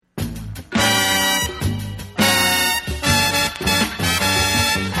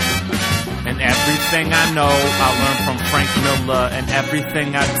everything I know, I learned from Frank Miller, and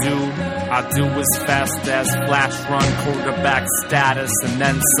everything I do as fast as flash run, quarterback status, and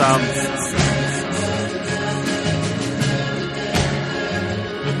then some.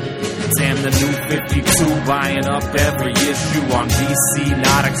 Damn, the new 52, buying up every issue on DC,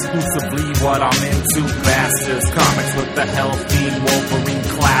 not exclusively what I'm into. Bastards, comics with the healthy Wolverine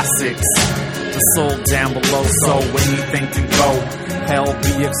classics. The soul down below, so anything can go. Hell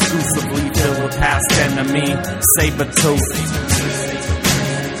be exclusively filled with past enemy, Sabertooth.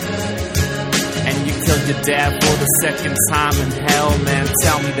 And you killed your dad for the second time in hell, man.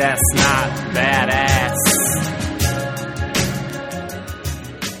 Tell me that's not badass.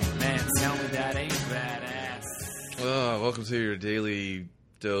 Welcome to your daily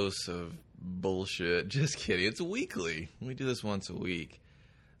dose of bullshit. Just kidding. It's weekly. We do this once a week.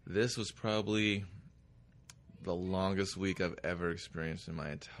 This was probably the longest week I've ever experienced in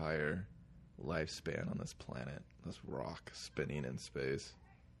my entire lifespan on this planet. This rock spinning in space.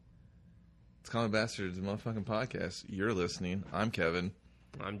 It's Comic Bastards, the motherfucking podcast. You're listening. I'm Kevin.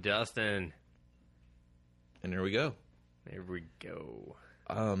 I'm Dustin. And here we go. There we go.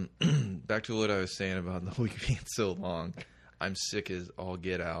 Back to what I was saying about the week being so long. I'm sick as all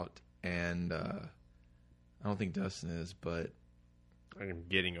get out, and I don't think Dustin is, but I'm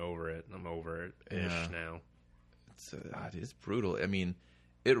getting over it. I'm over it-ish now. It's brutal. I mean,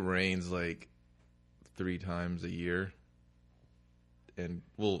 it rains like 3 times a year, and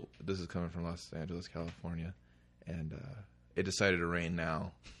well, this is coming from Los Angeles, California, and it decided to rain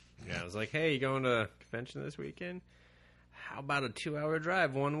now. Yeah, I was like, hey, you going to a convention this weekend? How about a 2-hour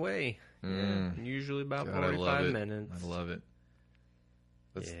drive one way? Yeah, usually about 45 minutes. I love it.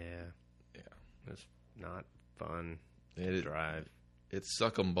 Yeah. It's not fun to drive. It's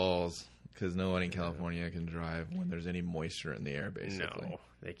suck 'em balls because no one in California can drive when there's any moisture in the air, basically. No,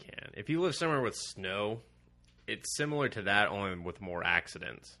 they can't. If you live somewhere with snow, it's similar to that, only with more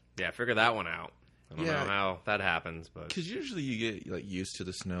accidents. Yeah, figure that one out. I don't know how that happens, but because usually you get like used to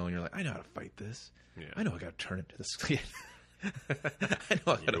the snow and you're like, I know how to fight this. Yeah. I know I got to turn it to the skin.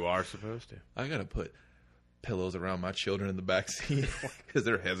 You are supposed to. I got to put pillows around my children in the back seat because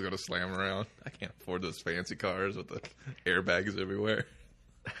their heads are going to slam around. I can't afford those fancy cars with the airbags everywhere.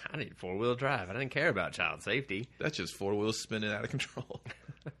 I need 4-wheel drive. I didn't care about child safety. That's just 4 wheels spinning out of control.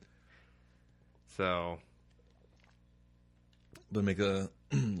 So, but make a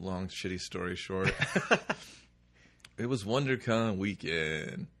long, shitty story short. It was WonderCon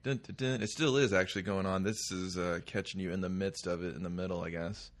weekend. Dun, dun, dun. It still is actually going on. This is catching you in the midst of it, in the middle, I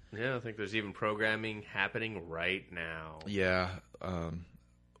guess. Yeah, I think there's even programming happening right now. Yeah.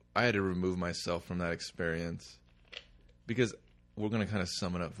 I had to remove myself from that experience because we're going to kind of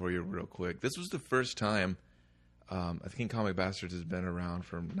sum it up for you real quick. This was the first time I think Comic Bastards has been around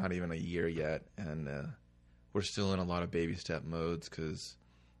for not even a year yet, and we're still in a lot of baby step modes because...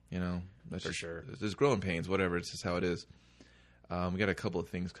 You know, that's for sure. There's growing pains, whatever. It's just how it is. We got a couple of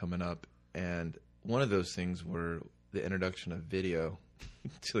things coming up, and one of those things were the introduction of video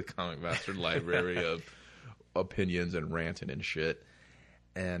to the Comic Bastard library of opinions and ranting and shit.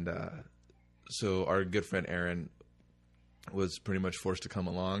 And so our good friend Aaron was pretty much forced to come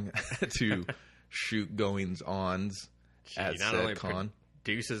along to shoot goings-ons at not said only con.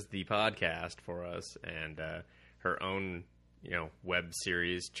 Produces the podcast for us and her own... web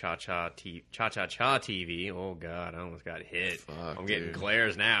series, Cha-Cha TV. Oh, God, I almost got hit. Fuck, I'm getting dude.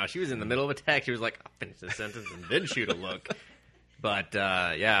 glares now. She was in the middle of a text. She was like, I'll finish this sentence and then shoot a look. But,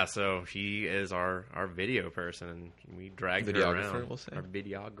 so she is our video person, and we dragged her around. We'll say. Our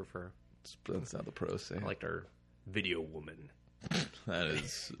videographer. That's not the pros say. I liked our video woman. That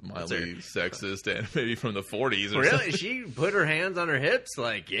is mildly sexist and maybe from the 40s or really? something. She put her hands on her hips?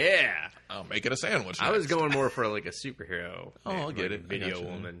 Like, yeah. I'll make it a sandwich. I was going more for like a superhero. I'll get it. Video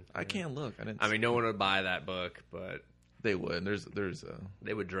woman. I can't look. I mean, no one would buy that book, but... They would.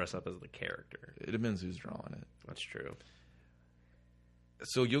 They would dress up as the character. It depends who's drawing it. That's true.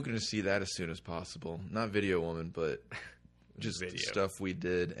 So you're going to see that as soon as possible. Not Video Woman, but just video stuff we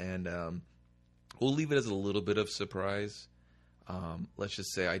did. And we'll leave it as a little bit of surprise. Let's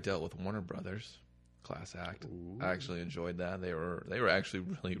just say I dealt with Warner Brothers class act. Ooh. I actually enjoyed that. They were actually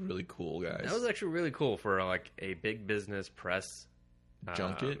really, really cool guys. That was actually really cool for like a big business press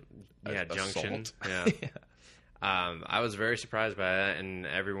junket. junction. Assault. Yeah. Yeah. I was very surprised by that, and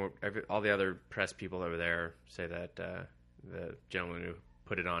all the other press people that were there say that the gentleman who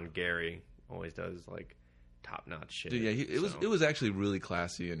put it on, Gary, always does like top-notch shit. Dude, yeah, it was actually really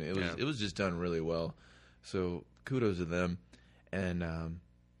classy, and it was just done really well. So kudos to them. And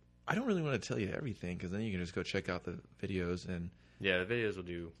I don't really want to tell you everything because then you can just go check out the videos. And yeah, the videos will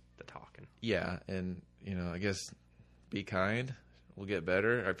do the talking. Yeah, and, I guess be kind. We'll get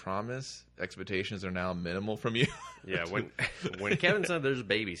better, I promise. Expectations are now minimal from you. Yeah, when Kevin said there's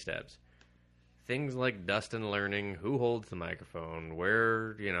baby steps, things like Dustin learning who holds the microphone,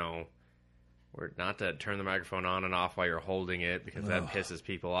 where not to turn the microphone on and off while you're holding it, because that pisses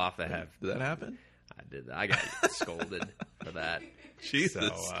people off that have... Did that happen? I did. I got scolded for that. Jesus.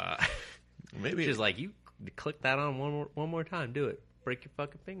 So, Maybe. she's like, you click that on one more time. Do it. Break your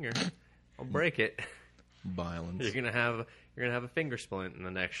fucking finger. I'll break it. Violence. You're gonna have a finger splint in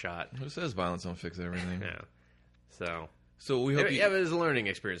the next shot. Who says violence don't fix everything? Yeah. So we hope it was a learning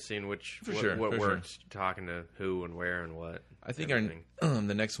experience, seeing what sure. works, talking to who and where and what. I think everything.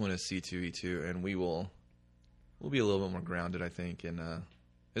 the next one is C2E2, and we'll be a little bit more grounded, I think. And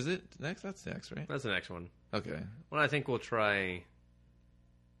is it next? That's next, right? That's the next one. Okay. Well, I think we'll try.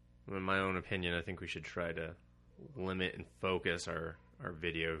 In my own opinion, I think we should try to limit and focus our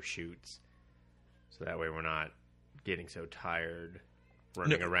video shoots, so that way we're not getting so tired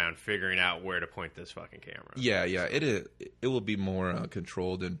running around figuring out where to point this fucking camera. Yeah. It will be more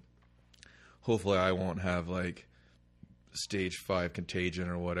controlled, and hopefully I won't have like stage 5 contagion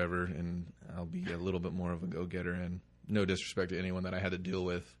or whatever, and I'll be a little bit more of a go-getter. And no disrespect to anyone that I had to deal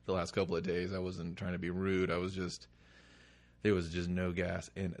with the last couple of days. I wasn't trying to be rude. There was just no gas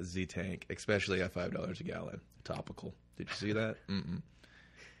in a Z-Tank, especially at $5 a gallon. Topical. Did you see that? Mm-mm.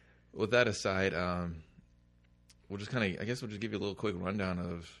 With that aside, we'll just give you a little quick rundown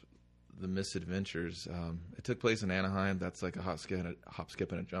of the misadventures. It took place in Anaheim. That's like a hop,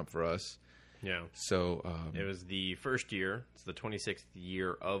 skip, and a jump for us. Yeah. So it was the first year. It's the 26th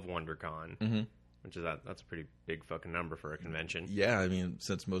year of WonderCon, which is that's a pretty big fucking number for a convention. Yeah, I mean,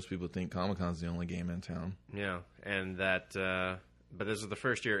 since most people think Comic-Con's the only game in town. Yeah, and that, but this was the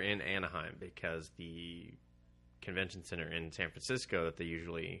first year in Anaheim because the convention center in San Francisco that they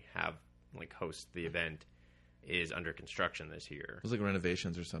usually have host the event is under construction this year. It was like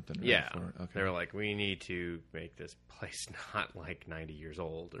renovations or something. Right? Yeah. Okay. They were like, we need to make this place not like 90 years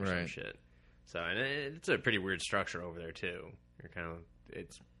old or some shit. So, and it's a pretty weird structure over there too.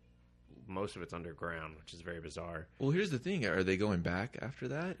 Most of it's underground, which is very bizarre. Well, here's the thing: are they going back after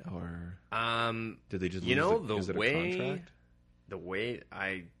that, or did they just the way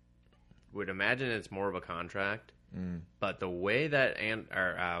I would imagine it's more of a contract. But the way that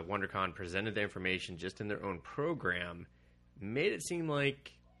WonderCon presented the information just in their own program made it seem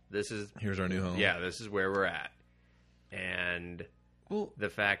like here's our new home. Yeah, this is where we're at, and the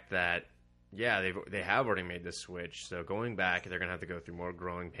fact that. Yeah, they have already made the switch. So going back, they're going to have to go through more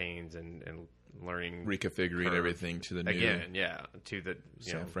growing pains and learning reconfiguring everything to the new to the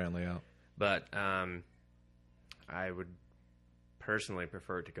San Fran layout. But I would personally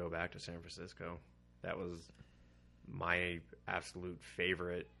prefer to go back to San Francisco. That was my absolute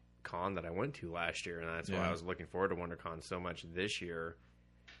favorite con that I went to last year, and that's why I was looking forward to WonderCon so much this year.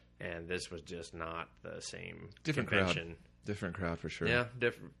 And this was just not the same convention. Different crowd for sure. Yeah,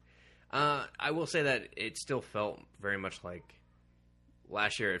 different. I will say that it still felt very much like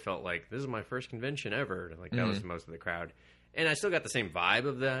last year. It felt like this is my first convention ever. Like that was most of the crowd, and I still got the same vibe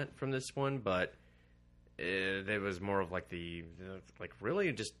of that from this one. But it was more of like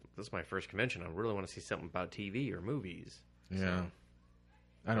really just this is my first convention. I really want to see something about TV or movies. Yeah, so,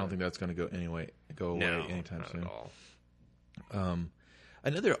 I don't think that's going to go away anytime not soon. At all.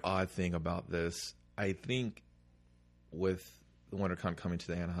 Another odd thing about this, I think, with the WonderCon coming to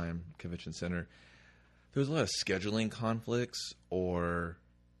the Anaheim Convention Center, there was a lot of scheduling conflicts, or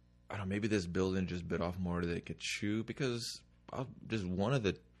I don't know, maybe this building just bit off more than it could chew, because just one of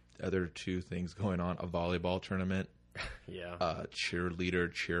the other two things going on, a volleyball tournament,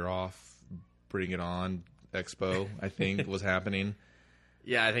 cheerleader, cheer off, bring it on expo, I think was happening.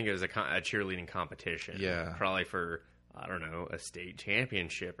 Yeah, I think it was a cheerleading competition. Yeah. Probably for, I don't know, a state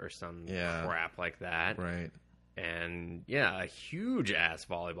championship or some crap like that. Right. And, a huge-ass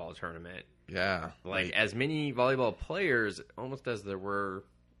volleyball tournament. Yeah. Like, as many volleyball players, almost as there were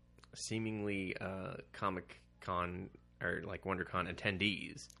seemingly Comic-Con or, WonderCon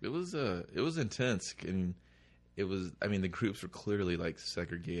attendees. It was intense. And the groups were clearly,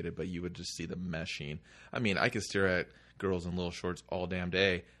 segregated, but you would just see the meshing. I mean, I could stare at girls in little shorts all damn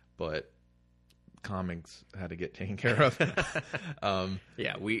day, but comics had to get taken care of.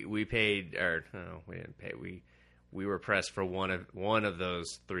 We paid, or no, we didn't pay. We were pressed for one of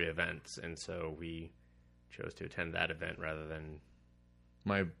those 3 events, and so we chose to attend that event rather than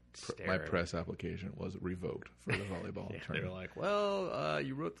my press application was revoked for the volleyball tournament. They were like, "Well,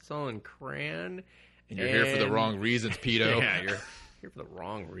 you wrote this all in crayon, and you're here for the wrong reasons, pedo." Yeah, you're here for the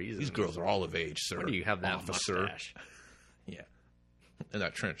wrong reasons. These girls are all of age, sir. Why do you have that officer? Mustache? Yeah. And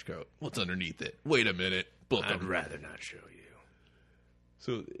that trench coat. What's underneath it? Wait a minute. I'd rather not show you.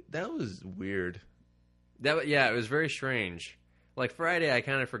 So that was weird. It was very strange. Like Friday, I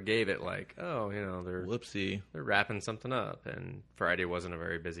kind of forgave it. Like, oh, Whoopsie. they're wrapping something up, and Friday wasn't a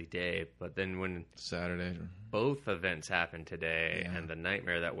very busy day. But then when Saturday, both events happened today, and the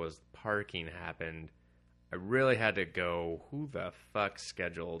nightmare that was parking happened, I really had to go, who the fuck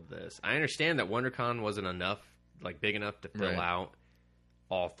scheduled this? I understand that WonderCon wasn't big enough to fill out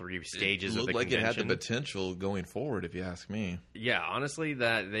all 3 stages of the convention. It looked like it had the potential going forward, if you ask me. Yeah, honestly,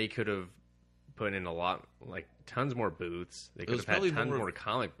 that they could have put in a lot, like tons more booths. They could have had tons more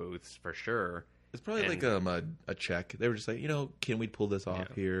comic booths for sure. It's probably like a check. They were just like, can we pull this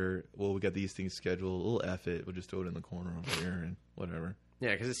off here? Well, we got these things scheduled. We'll F it. We'll just throw it in the corner over here and whatever.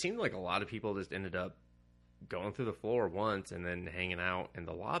 Yeah, because it seemed like a lot of people just ended up going through the floor once and then hanging out in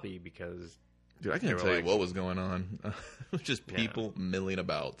the lobby because... Dude, I can't tell you what was going on. It was just people milling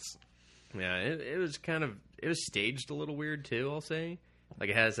about. Yeah, it was it was staged a little weird too, I'll say. Like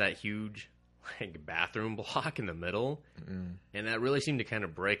it has that huge bathroom block in the middle. And that really seemed to kind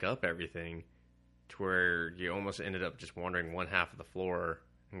of break up everything to where you almost ended up just wandering one half of the floor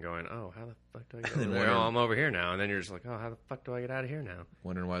and going, oh, how the fuck do I get over there? Oh, I'm over here now. And then you're just like, oh, how the fuck do I get out of here now?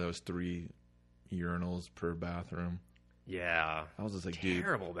 Wondering why there was 3 urinals per bathroom. Yeah. I was just like,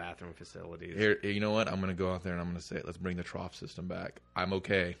 terrible bathroom facilities. Here, you know what? I'm going to go out there and I'm going to say, let's bring the trough system back. I'm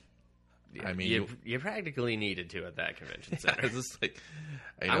okay. Yeah, I mean, you practically needed to at that convention center. It's just like,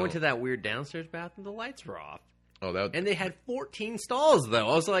 I went to that weird downstairs bathroom. The lights were off. Oh, and they had 14 stalls though.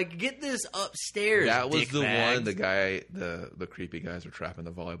 I was like, get this upstairs. That was the one. The guy, the creepy guys were trapping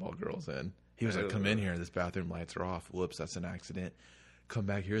the volleyball girls in. He was like, "Come in here. This bathroom lights are off. Whoops, that's an accident. Come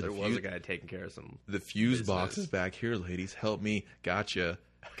back here." There was a guy taking care of some. The fuse box is back here, ladies. Help me. Gotcha.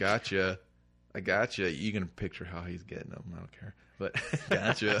 I gotcha. You can picture how he's getting them. I don't care, but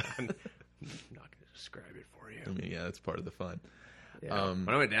gotcha. I'm not going to describe it for you. I mean, yeah, that's part of the fun. Yeah. When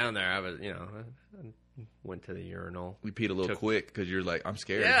I went down there, I was, I went to the urinal. We peed a little quick because you're like, I'm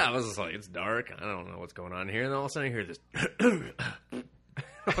scared. Yeah, I was just like, it's dark. I don't know what's going on here. And all of a sudden I hear this.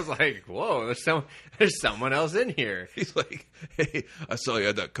 I was like, whoa, there's someone else in here. He's like, hey, I saw you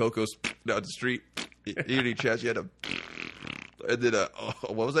had that Coco's down the street. You had any chance you had a... And then,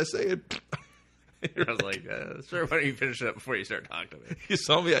 what was I saying? I was like, sir, why don't you finish it up before you start talking to me? You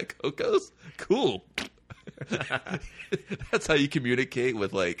saw me at Coco's? Cool. That's how you communicate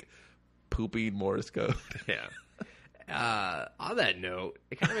with, like, pooping Morse code. Yeah. On that note,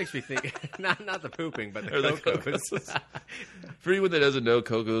 it kind of makes me think, not the pooping, but the Coco's. For anyone that doesn't know,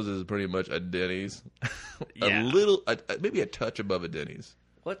 Coco's is pretty much a Denny's. Yeah. Maybe a touch above a Denny's.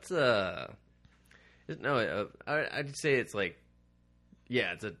 What's, I'd say it's like,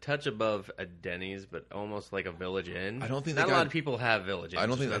 yeah, it's a touch above a Denny's, but almost like a Village Inn. I don't think a lot of people have Village Inns.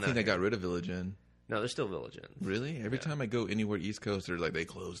 I think they got rid of Village Inn. No, there's still Village Inns. Really? Every time I go anywhere East Coast, they're like, they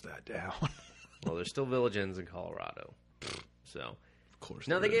closed that down. Well, there's still Village Inns in Colorado. So, of course.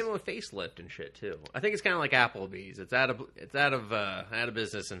 No, they gave them a facelift and shit too. I think it's kind of like Applebee's. It's out of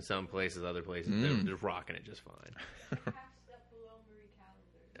business in some places. Other places they're rocking it just fine.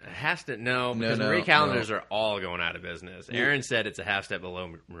 Has to because Marie Callender's are all going out of business. Aaron said it's a half step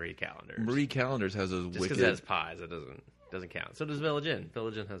below Marie Callender's. Marie Callender's has those just because it has pies. It doesn't count. So does Village Inn.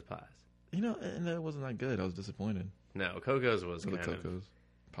 Village Inn has pies. And that wasn't that good. I was disappointed. No, Coco's was kind Coco's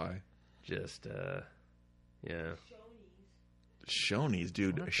pie. Just yeah. Shoney's,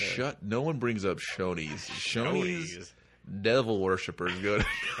 dude. No one brings up Shoney's. Shoney's devil worshippers go to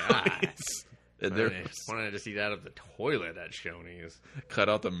Shoney's. And I just wanted to see that of the toilet at Shoney's. Cut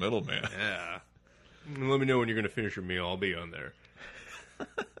out the middleman. Yeah. Let me know when you're going to finish your meal. I'll be on there.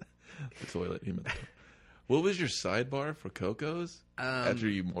 The toilet. What was your sidebar for Coco's after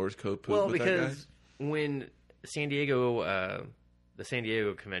you Morse code pooped with that guy? Well, because when the San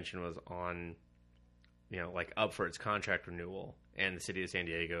Diego convention was on, like up for its contract renewal, and the city of San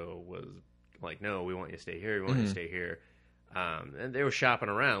Diego was like, no, we want you to stay here. We want you to stay here. And they were shopping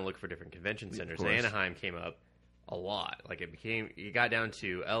around looking for different convention centers. And Anaheim came up a lot. Like it got down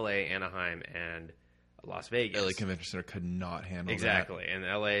to L.A., Anaheim, and Las Vegas. L.A. Convention Center could not handle that. Exactly. And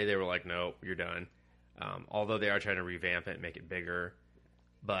L.A., they were like, nope, you're done. Although they are trying to revamp it and make it bigger.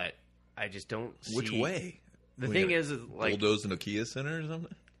 But I just don't see... Which way? The thing is like... bulldoze the Nokia Center or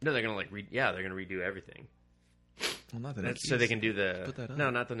something? No, they're going to they're going to redo everything. Well, not the Nokia so they can do the... Put that up. No,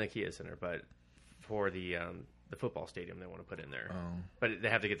 not the Nokia Center, but for the football stadium they want to put in there. Oh. But they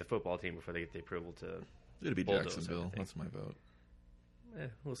have to get the football team before they get the approval to... It'll be Jacksonville. That's my vote.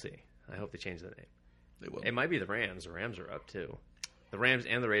 We'll see. I hope they change the name. They will. It might be the Rams. The Rams are up too. The Rams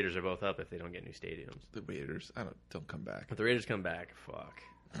and the Raiders are both up if they don't get new stadiums. The Raiders, don't come back. If the Raiders come back, fuck.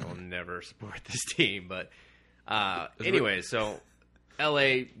 I will never support this team. But anyway, so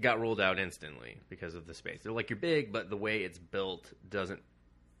LA got ruled out instantly because of the space. They're like, you're big, but the way it's built doesn't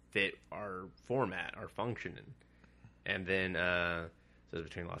fit our format, our functioning. And then so it's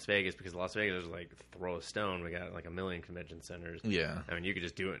between Las Vegas, because Las Vegas is like throw a stone. We got like 1 million convention centers. Yeah. I mean, you could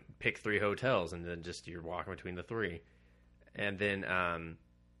just do it, pick 3 hotels, and then just you're walking between the 3. And then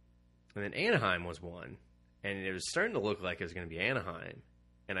Anaheim was one, and it was starting to look like it was going to be Anaheim.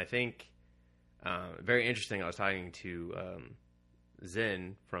 And I think very interesting. I was talking to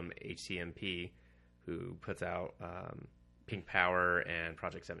Zen from HCMP, who puts out Pink Power and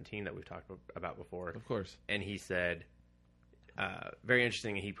Project 17 that we've talked about before. Of course. And he said, very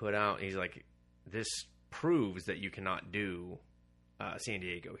interesting. He put out, he's like, this proves that you cannot do San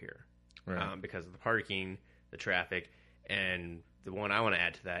Diego here, Right. because of the parking, the traffic, and the one I want to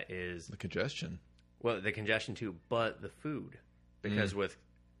add to that is The congestion. well, the congestion too, but the food, because with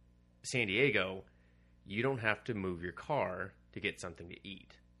San Diego, you don't have to move your car to get something to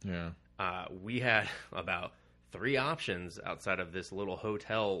eat. Yeah. We had about 3 options outside of this little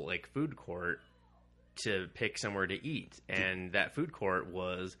hotel like food court to pick somewhere to eat, and that food court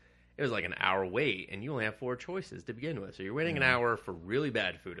was like an hour wait, and you only have 4 choices to begin with. So you're waiting an hour for really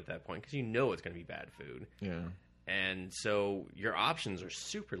bad food at that point because you know it's going to be bad food. Yeah. And so your options are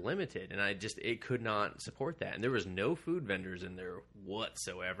super limited, and it could not support that. And there was no food vendors in there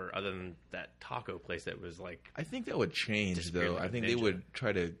whatsoever, other than that taco place that was like. I think that would change, though. I think they would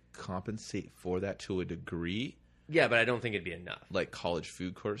try to compensate for that to a degree. Yeah, but I don't think it'd be enough. Like college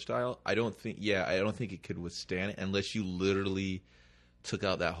food court style. I don't think it could withstand it unless you literally took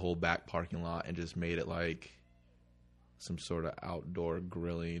out that whole back parking lot and just made it like some sort of outdoor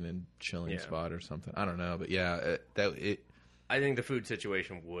grilling and chilling spot or something. I don't know, but yeah, I think the food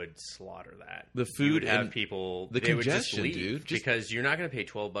situation would slaughter that. The food you would have and people. the they would just congestion, leave dude. because you're not going to pay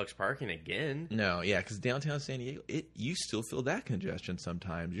 $12 parking again. No, yeah, because downtown San Diego, you still feel that congestion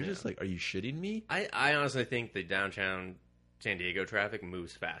sometimes. You're just like, are you shitting me? I honestly think the downtown San Diego traffic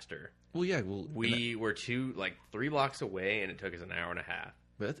moves faster. Well, yeah, well, We were 3 blocks away, and it took us an hour and a half.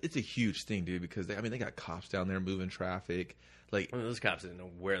 but it's a huge thing, dude. Because they got cops down there moving traffic. Like, I mean, those cops didn't know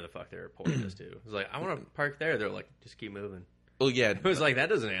where the fuck they were pulling us to. It was like, I want to park there. They're like, just keep moving. oh yeah, It was like, that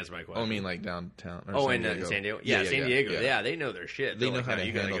doesn't answer my question. I mean, like downtown. Or oh, San and Diego. San Diego? Yeah, San Diego. yeah. Yeah, they know their shit. They They're know like, how no, to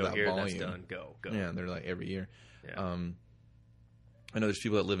you gotta handle go that here, volume. that's done. Go. Yeah, they're like every year. Yeah. I know there's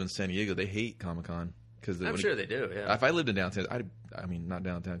people that live in San Diego. They hate Comic-Con because I'm sure they do, yeah. If I lived in downtown, I mean not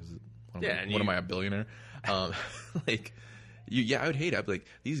downtown because what am I, a billionaire? Like, I would hate it. I'd be like,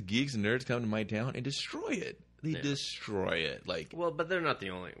 these geeks and nerds come to my town and destroy it. They destroy it. Like, well, but they're not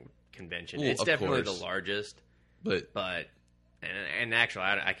the only convention. Well, It's of definitely course. the largest. but And actually,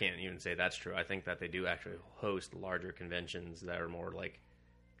 I can't even say that's true. I think that they do actually host larger conventions that are more like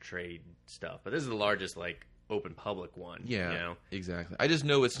trade stuff. But this is the largest like open public one. yeah, you know? exactly. I just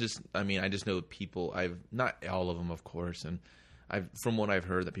know I just know people. Not all of them, of course, and from what I've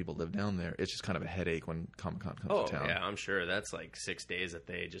heard that people live down there, it's just kind of a headache when Comic-Con comes to town. Yeah, I'm sure that's like 6 days that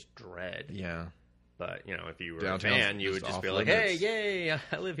they just dread. Yeah. But, if you were Downtown's a fan, you just would just off be like, limits. hey, yay,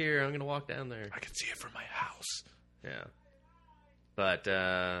 I live here. I'm going to walk down there. I can see it from my house. Yeah. But,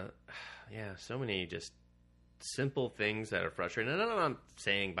 so many just simple things that are frustrating. And I'm not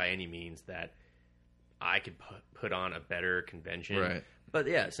saying by any means that I could put on a better convention. Right. But,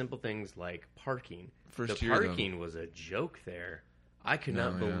 yeah, simple things like parking. First the year, though. parking was a joke there. I could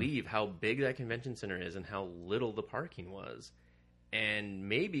not believe how big that convention center is and how little the parking was. And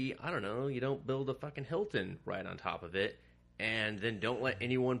maybe, I don't know, you don't build a fucking Hilton right on top of it, and then don't let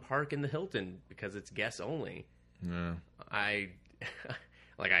anyone park in the Hilton because it's guests only. Yeah. I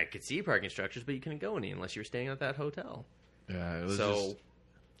could see parking structures, but you couldn't go any unless you were staying at that hotel. Yeah, it was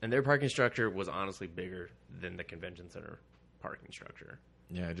And their parking structure was honestly bigger than the convention center parking structure.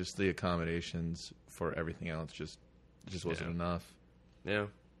 Yeah, just the accommodations for everything else just wasn't enough. Yeah.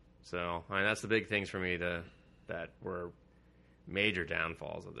 So, I mean, that's the big things for me that were major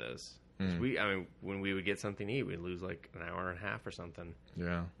downfalls of this. When we would get something to eat, we'd lose like an hour and a half or something.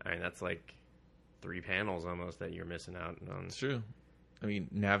 Yeah. I mean, that's like 3 panels almost that you're missing out on. It's true. I mean,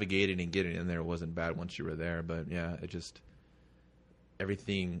 navigating and getting in there wasn't bad once you were there, but yeah,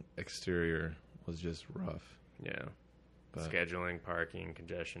 everything exterior was just rough. Yeah. But, scheduling, parking,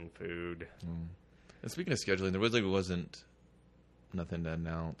 congestion, food. And speaking of scheduling, there wasn't nothing to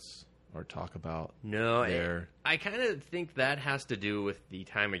announce or talk about. No, there. I kind of think that has to do with the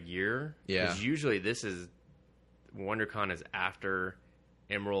time of year. Yeah. Because usually WonderCon is after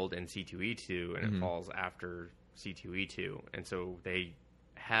Emerald and C2E2, and it falls after C2E2, and so they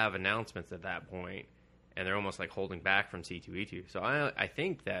have announcements at that point, and they're almost like holding back from C2E2. So I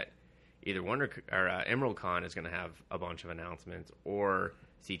think that either Emerald Con is going to have a bunch of announcements, or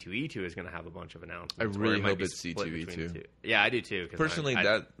C2E2 is going to have a bunch of announcements. I really hope it's C2E2. Yeah, I do too. Personally,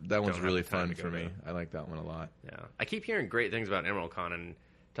 that one's really fun for me. I like that one a lot. Yeah, I keep hearing great things about Emerald Con and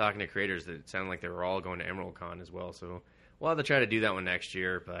talking to creators that sound like they were all going to Emerald Con as well. So we'll have to try to do that one next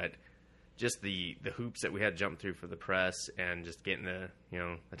year. But just the hoops that we had to jump through for the press and just getting the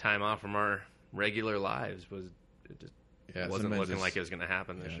time off from our regular lives wasn't looking like it was going to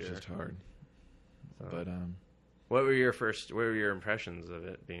happen this year. It's just hard. So, but what were your impressions of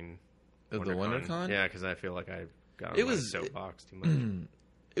it being of the WonderCon? Yeah, because I feel like I got on my soapbox too much.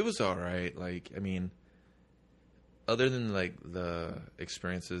 It was all right. Like, I mean, other than like the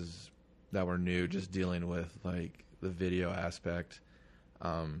experiences that were new, just dealing with like the video aspect,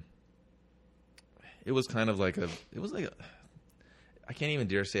 it was kind of like I can't even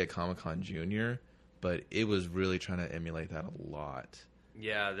dare say a Comic-Con Junior, but it was really trying to emulate that a lot.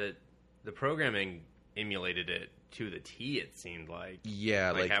 Yeah, the programming emulated it to the T, it seemed like.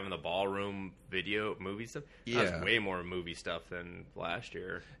 Yeah, like having the ballroom video movie stuff. Yeah. That was way more movie stuff than last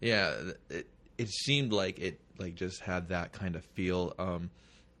year. Yeah, it seemed like it just had that kind of feel.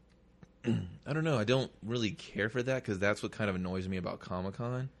 I don't know. I don't really care for that because that's what kind of annoys me about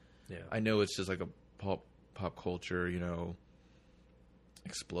Comic-Con. Yeah, I know it's just like a pop culture,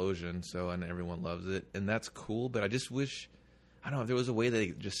 explosion. And everyone loves it, and that's cool. But I just wish, I don't know, if there was a way they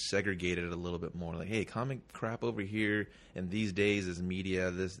just segregated it a little bit more. Like, hey, comic crap over here, and these days is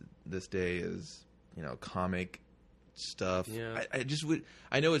media. This day is comic stuff. Yeah. I just would.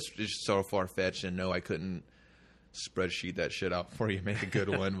 I know it's just so far fetched, and no, I couldn't spreadsheet that shit out for you, make a good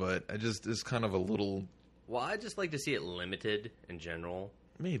one. But it's kind of a little. Well, I just like to see it limited in general.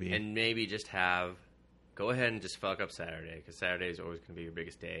 Maybe. And maybe just go ahead and just fuck up Saturday, because Saturday is always going to be your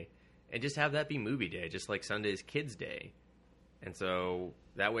biggest day. And just have that be movie day, just like Sunday's kids' day. And so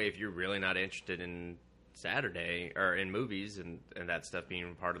that way, if you're really not interested in Saturday, or in movies and that stuff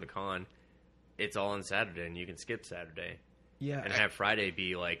being part of the con, it's all on Saturday, and you can skip Saturday. Yeah. And have Friday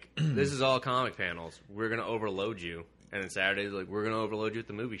be like, this is all comic panels. We're going to overload you. And then Saturday's like, we're going to overload you with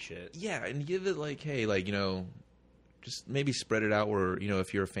the movie shit. Yeah, and give it like, hey, like, just maybe spread it out where,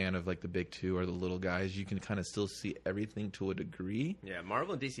 if you're a fan of like the big two or the little guys, you can kind of still see everything to a degree. Yeah,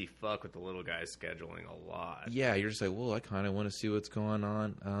 Marvel and DC fuck with the little guys scheduling a lot. Yeah, you're just like, well, I kind of want to see what's going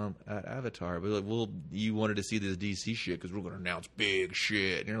on at Avatar. But like, well, you wanted to see this DC shit because we're going to announce big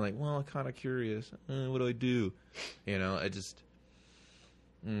shit. And you're like, well, I'm kind of curious. What do I do? It's just,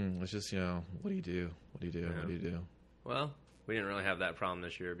 what do you do? What do you do? Yeah. What do you do? Well, we didn't really have that problem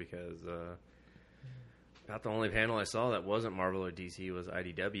this year because about the only panel I saw that wasn't Marvel or DC was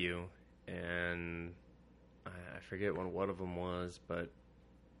IDW, and I forget what one of them was, but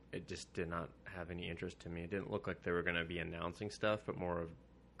it just did not have any interest to me. It didn't look like they were going to be announcing stuff, but more of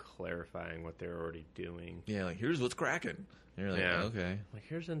clarifying what they were already doing. Yeah, like, here's what's cracking. And you're like, yeah. Okay. Like,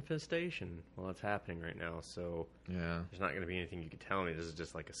 here's Infestation. Well, it's happening right now, so yeah, there's not going to be anything you can tell me. This is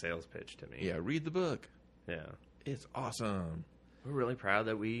just like a sales pitch to me. Yeah, read the book. Yeah. It's awesome. We're really proud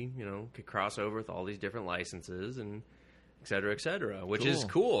that we, could cross over with all these different licenses and et cetera, which is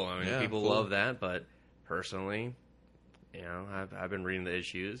cool. I mean, people love that, but personally, I've been reading the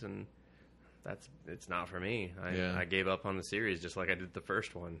issues, and it's not for me. I gave up on the series just like I did the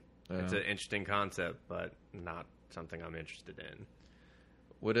first one. Yeah. It's an interesting concept, but not something I'm interested in.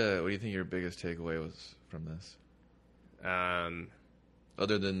 What do you think your biggest takeaway was from this?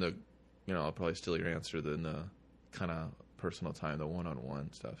 Other than the, I'll probably steal your answer, than the kind of personal time, the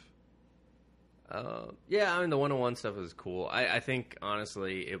one-on-one stuff. Yeah, I mean, the one-on-one stuff was cool. I think,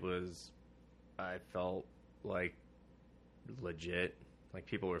 honestly, I felt like legit. Like,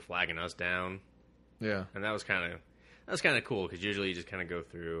 people were flagging us down. Yeah. And that was kind of cool, because usually you just kind of go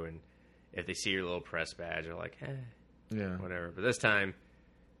through, and if they see your little press badge, they're like, yeah, whatever. But this time,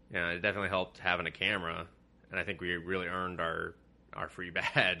 it definitely helped having a camera, and I think we really earned our free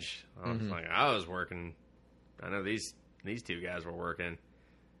badge. I was working. I know these two guys were working,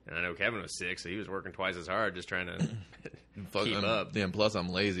 and I know Kevin was sick, so he was working twice as hard just trying to keep up. Yeah, and plus I'm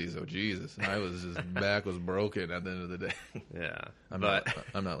lazy, so Jesus, I was just back was broken at the end of the day. Yeah, I'm not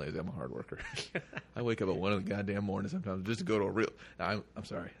lazy. I'm a hard worker. I wake up at 1 in the goddamn morning sometimes just to go to a real. I'm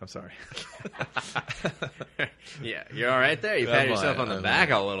sorry. Yeah, you're all right there. You pat yourself on the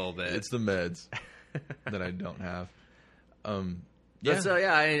back a little bit. It's the meds that I don't have. Yeah. So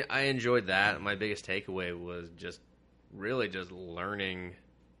I enjoyed that. My biggest takeaway was just learning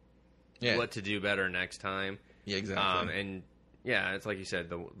what to do better next time. Yeah, exactly. And Yeah, it's like you said,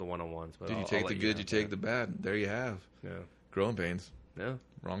 the one-on-ones. But Dude, you I'll take let the good, you take that. the bad. There you have. Yeah. Growing pains. Yeah.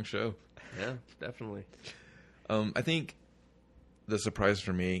 Wrong show. Yeah, definitely. I think the surprise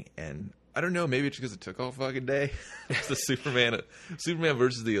for me, and I don't know, maybe it's because it took all fucking day. It's the Superman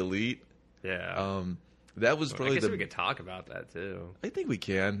versus the Elite. Yeah. That was probably I guess we could talk about that too. I think we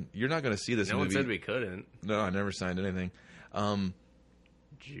can. You're not going to see this No movie. one said we couldn't. No, I never signed anything.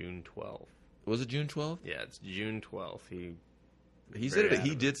 June 12th. Was it June 12th? Yeah, it's June 12th. He said it.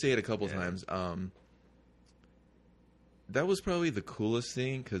 He did say it a couple times. That was probably the coolest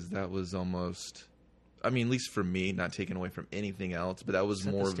thing because that was almost. I mean, at least for me, not taken away from anything else, but that was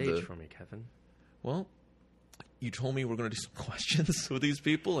Set more the of stage the. for me, Kevin. Well, you told me we're going to do some questions with these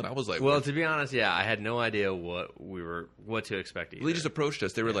people, and I was like, Well, to be honest, yeah, I had no idea what to expect either. They just approached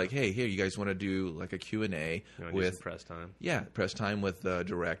us. They were like, "Hey, here, you guys want to do like a Q&A You wanna do with some press time. Yeah, press time with the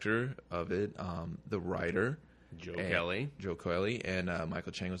director of it, the writer, Joe Kelly, and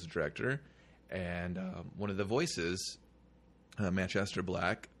Michael Chang was the director, and one of the voices, Manchester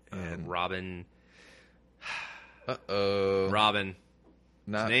Black, and Robin. Robin.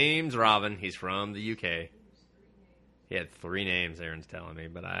 His name's Robin. He's from the UK. He had 3 names, Aaron's telling me,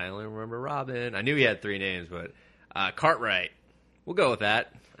 but I only remember Robin. I knew he had 3 names, but Cartwright. We'll go with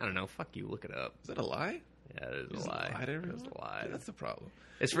that. I don't know. Fuck you. Look it up. Is that a lie? Yeah, it is a lie. It is a lie. Dude, that's the problem.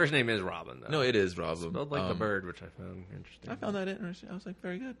 His first name is Robin, though. No, it is Robin. Spelled like the bird, which I found interesting. I found that interesting. I was like,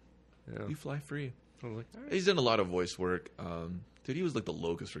 very good. Yeah. You fly free. I was like, all right. He's done a lot of voice work. Dude, he was like the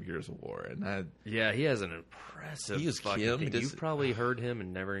Locust for Gears of War, and yeah, he has an impressive. He is fucking Kim. thing. You've probably heard him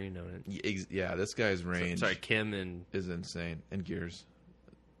and never even known it. Yeah, this guy's range. Sorry, Kim and is insane, and Gears,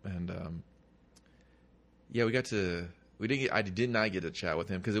 and yeah, we got to. I did not get to chat with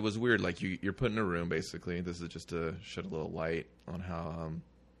him because it was weird. Like you're put in a room basically. This is just to shed a little light on how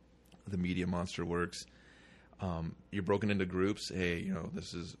the media monster works. You're broken into groups. Hey,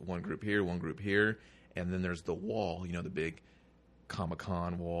 this is one group here, and then there's the wall. The big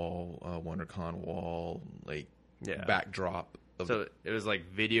Comic-Con wall, WonderCon wall, like backdrop. So it was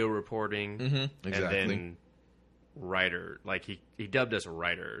like video reporting, exactly. And then writer. Like he dubbed us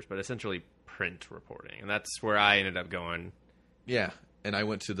writers, but essentially print reporting, and that's where I ended up going. Yeah, and I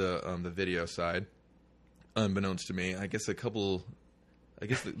went to the video side, unbeknownst to me. I guess there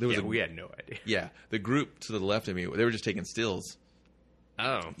was we had no idea. Yeah, the group to the left of me, they were just taking stills.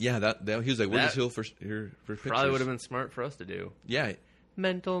 Oh, yeah, that he was like, "We're just here for pictures." Probably would have been smart for us to do. Yeah,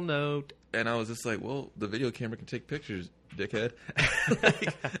 mental note. And I was just like, "Well, the video camera can take pictures, dickhead."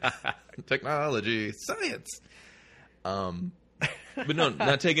 Technology, science. But no,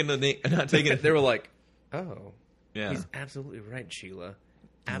 not taking it. They were like, "Oh, yeah, he's absolutely right, Sheila.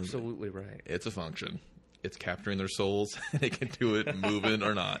 Absolutely right. It's a function. It's capturing their souls. They can do it, moving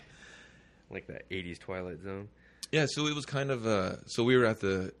or not." Like that '80s Twilight Zone. Yeah, so it was kind of so we were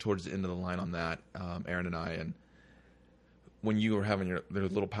towards the end of the line on that, Aaron and I, and when you were having their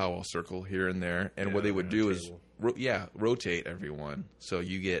little powwow circle here and there, and what they would do is rotate everyone. So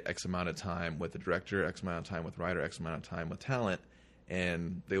you get X amount of time with the director, X amount of time with writer, X amount of time with talent,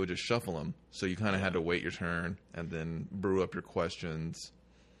 and they would just shuffle them. So you kind of had to wait your turn and then brew up your questions.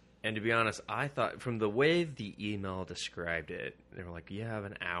 And to be honest, I thought from the way the email described it, they were like, "You have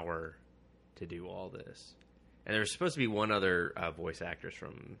an hour to do all this." And there was supposed to be one other voice actress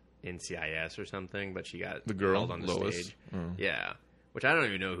from NCIS or something, but she got the girl held on the Lois. stage. Yeah, which I don't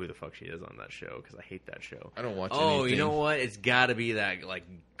even know who the fuck she is on that show because I hate that show. I don't watch. Oh, anything. You know what? It's got to be that like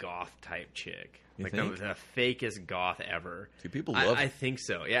goth type chick, you like think? the fakest goth ever. Do people love? I think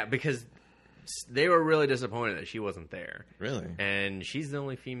so. Yeah, because they were really disappointed that she wasn't there. Really? And she's the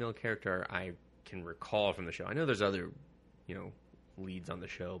only female character I can recall from the show. I know there's other, leads on the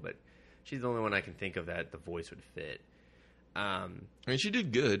show, but she's the only one I can think of that the voice would fit. I mean, she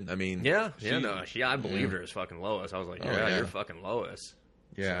did good. I mean, I believed her as fucking Lois. I was like, you're fucking Lois.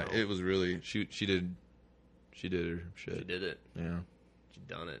 Yeah, so, it was really she did her shit. She did it. Yeah, she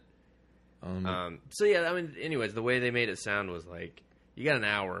done it. So yeah, I mean, anyways, the way they made it sound was like, you got an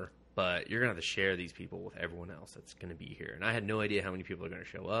hour, but you're gonna have to share these people with everyone else that's gonna be here. And I had no idea how many people are gonna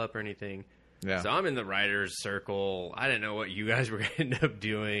show up or anything. Yeah. So I'm in the writer's circle. I didn't know what you guys were gonna end up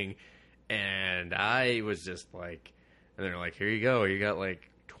doing. And I was just like, and they're like, here you go. You got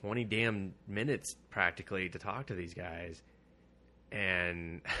like 20 damn minutes practically to talk to these guys.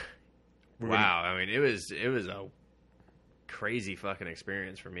 And wow, I mean, it was a crazy fucking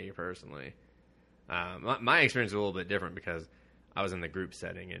experience for me personally. My experience was a little bit different because I was in the group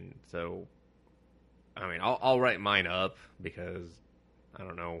setting. And so, I mean, I'll write mine up because I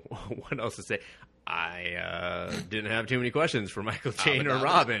don't know what else to say. I didn't have too many questions for Michael Chang or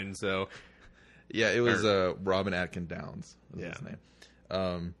Robin, so Yeah, it was Robin Atkin Downs was his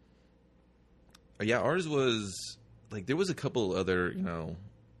name. Yeah, ours was like there was a couple other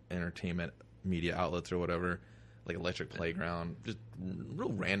entertainment media outlets or whatever, like Electric Playground, just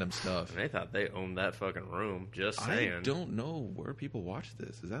real random stuff. And they thought they owned that fucking room. Just saying. I don't know where people watch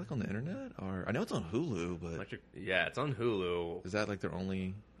this. Is that like on the internet, or I know it's on Hulu, but yeah, it's on Hulu. Is that like their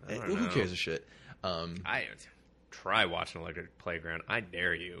only? Who cares a shit? I try watching Electric Playground. I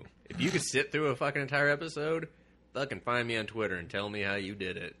dare you. If you could sit through a fucking entire episode, fucking find me on Twitter and tell me how you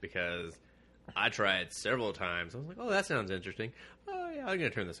did it, because I tried several times. I was like, oh, that sounds interesting. Oh yeah, I'm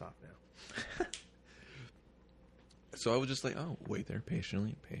gonna turn this off now. So I was just like, oh, wait there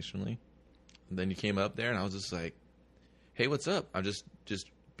patiently. And then you came up there, and I was just like, hey, what's up? I'm just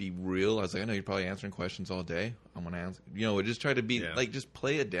be real. I was like, I know you're probably answering questions all day. I'm going to answer. Just try to be, just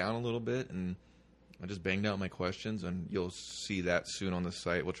play it down a little bit. And I just banged out my questions, and you'll see that soon on the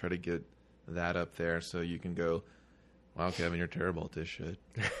site. We'll try to get that up there so you can go, wow, Kevin, you're terrible at this shit.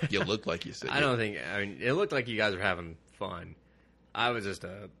 You look like you said. It looked like you guys were having fun. I was just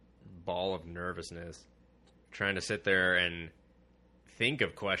a ball of nervousness, trying to sit there and think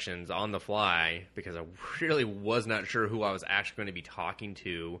of questions on the fly, because I really was not sure who I was actually going to be talking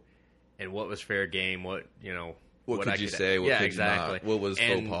to and what was fair game, what could you say, what could exactly. you not, what was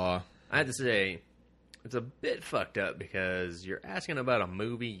faux pas. I had to say, it's a bit fucked up because you're asking about a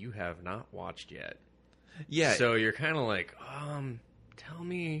movie you have not watched yet. Yeah. So you're kind of like, tell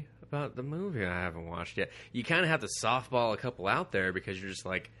me about the movie I haven't watched yet. You kind of have to softball a couple out there because you're just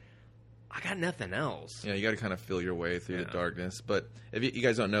like, I got nothing else. Yeah, you got to kind of feel your way through the darkness. But if you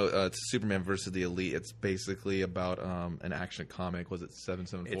guys don't know, it's Superman versus the Elite. It's basically about an action comic. Was it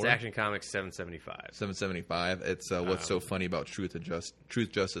 774? It's Action Comics 775. 775. It's what's so funny about truth,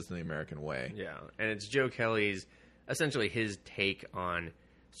 justice, and the American way. Yeah, and it's Joe Kelly's, essentially his take on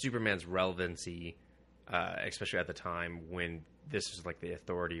Superman's relevancy, especially at the time when this was like The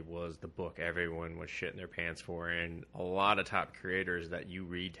Authority was the book everyone was shitting their pants for, and a lot of top creators that you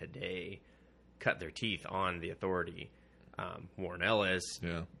read today cut their teeth on The Authority. Warren Ellis,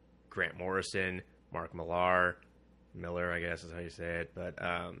 Grant Morrison, Mark Millar, I guess is how you say it, but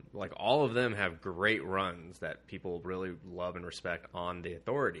like all of them have great runs that people really love and respect on The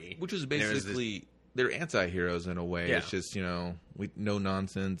Authority. Which was basically, they're anti-heroes in a way. Yeah. It's just, no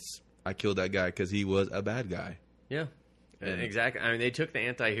nonsense. I killed that guy because he was a bad guy. Yeah. Exactly. I mean, they took the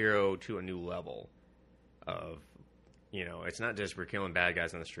anti-hero to a new level of, it's not just we're killing bad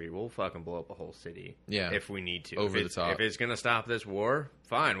guys on the street. We'll fucking blow up a whole city if we need to. Over the top. If it's going to stop this war,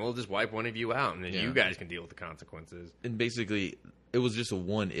 fine. We'll just wipe one of you out, and then you guys can deal with the consequences. And basically, it was just a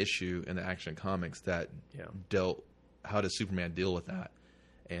one issue in the Action Comics that dealt, how does Superman deal with that?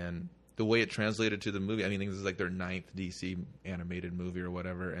 And the way it translated to the movie, I mean, this is like their 9th DC animated movie or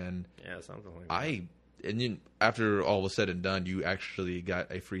whatever. And something like that. And then after all was said and done, you actually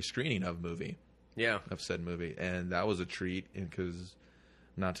got a free screening of said movie, and that was a treat. Because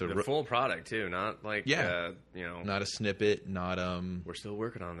the full product too, not like not a snippet, not we're still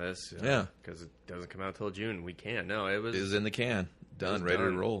working on this, because it doesn't come out till June. We can't. No, it was in the can, done, ready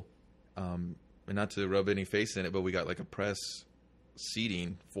to roll. And not to rub any face in it, but we got like a press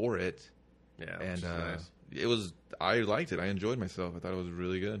seating for it. Yeah, and nice. It was. I liked it. I enjoyed myself. I thought it was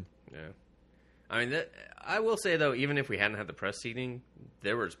really good. Yeah. I mean, I will say, though, even if we hadn't had the press seating,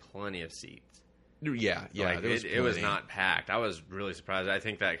 there was plenty of seats. Yeah. Like, it was not packed. I was really surprised. I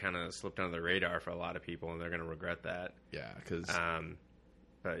think that kind of slipped under the radar for a lot of people, and they're going to regret that. Yeah, because...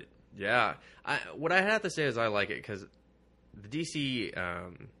 but, yeah. What I have to say is I like it, because the DC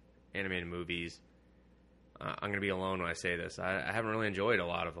animated movies, I'm going to be alone when I say this, I haven't really enjoyed a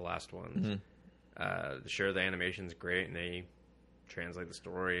lot of the last ones. Mm-hmm. Sure, the animation's great, and they translate the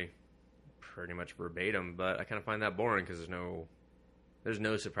story pretty much verbatim, but I kind of find that boring because there's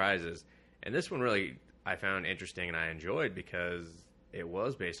no surprises. And this one really I found interesting and I enjoyed because it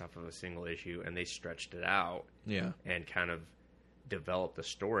was based off of a single issue, and they stretched it out and kind of developed the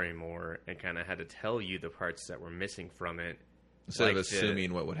story more and kind of had to tell you the parts that were missing from it. Instead of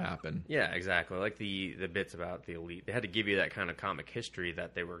assuming what would happen. Yeah, exactly. Like the bits about the Elite. They had to give you that kind of comic history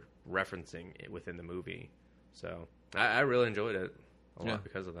that they were referencing within the movie. So I really enjoyed it a lot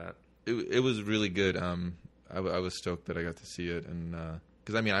because of that. It was really good. I was stoked that I got to see it, and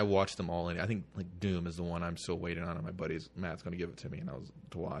because I mean I watched them all. And I think like Doom is the one I'm still waiting on. And my buddy's Matt's going to give it to me, and I was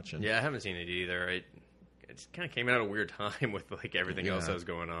to watch. And I haven't seen it either. It just kind of came out at a weird time with like everything else that was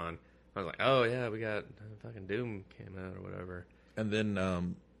going on. I was like, oh yeah, we got fucking Doom came out or whatever. And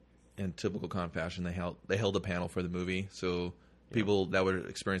then in typical con fashion, they held a panel for the movie, so people that were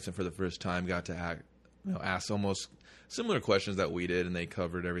experiencing it for the first time got to ask almost similar questions that we did, and they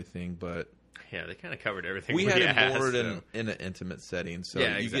covered everything. But Yeah, they kind of covered everything. We had it asked, more so. in an intimate setting, so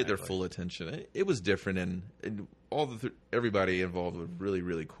Yeah, you get their exactly. full attention. It was different, and all everybody involved was really,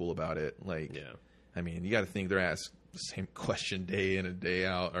 really cool about it. Like, Yeah. I mean, you got to think they're asked the same question day in and day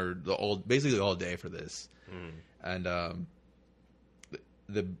out, or basically all day for this. And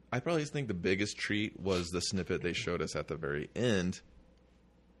I probably think the biggest treat was the snippet they showed us at the very end.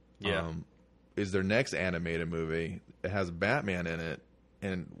 Yeah. Is their next animated movie? It has Batman in it,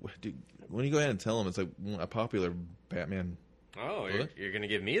 and dude, when you go ahead and tell them it's like a popular Batman. Oh, you're going to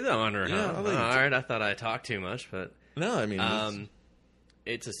give me the honor, Yeah, huh? I'll let you All right, I thought I talked too much, but No, I mean,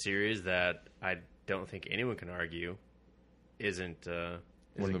 it's a series that I don't think anyone can argue isn't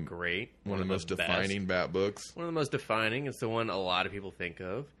great. one of the most best. defining Bat books. One of the most defining. It's the one a lot of people think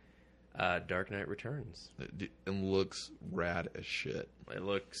of. Dark Knight Returns. It looks rad as shit.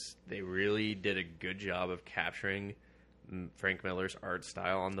 They really did a good job of capturing Frank Miller's art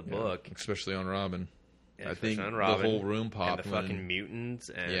style on the book. Especially on Robin. Yeah, I think on the Robin whole room popped. And the fucking mutants.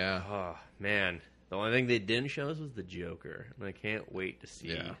 And, Yeah. Oh, man. The only thing they didn't show us was the Joker. And I can't wait to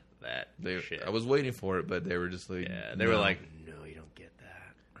see that shit. I was waiting for it, but they were just like... Yeah, they were like, no, you don't get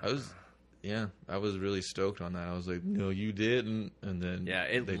that. I was really stoked on that. I was like, no, you didn't. And then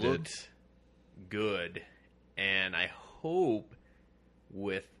it they looked good. And I hope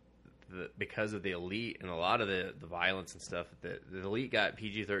because of the Elite and a lot of the violence and stuff, the Elite got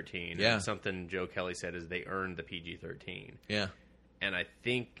PG-13. Yeah. And something Joe Kelly said is they earned the PG-13. Yeah. And I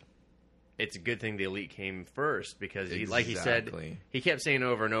think it's a good thing the Elite came first because, like he Exactly. said, he kept saying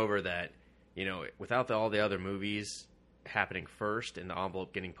over and over that, without all the other movies happening first and the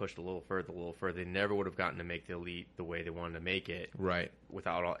envelope getting pushed a little further, they never would have gotten to make the Elite the way they wanted to make it. Right.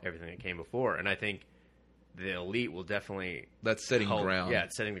 Without everything that came before. And I think the Elite will definitely... That's setting ground. Yeah,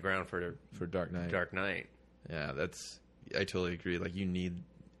 it's setting the ground for Dark Knight. Dark Knight. Yeah, I totally agree. Like, you need...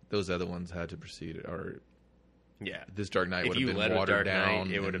 Those other ones had to proceed, or... Yeah. This Dark Knight would if have you been led with watered Dark down.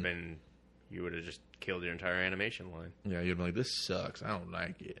 Knight, it would have been... You would have just killed your entire animation line. Yeah, you'd be like, this sucks. I don't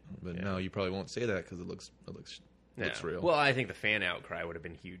like it. But no, you probably won't say that because it looks real. Well, I think the fan outcry would have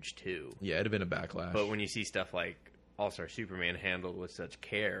been huge, too. Yeah, it'd have been a backlash. But when you see stuff like All-Star Superman handled with such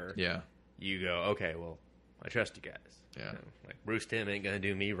care, you go, okay, well, I trust you guys. Yeah. Like, Bruce Timm ain't going to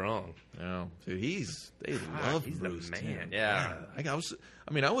do me wrong. No. Dude, they love he's Bruce the man. Timm. Yeah.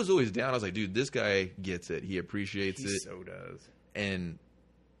 I was always down. I was like, dude, this guy gets it. He appreciates it. So does. And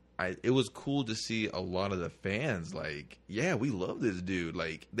it was cool to see a lot of the fans like, yeah, we love this dude.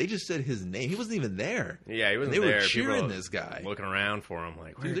 Like, they just said his name. He wasn't even there. Yeah, he wasn't there. They there. were cheering People this guy. Looking around for him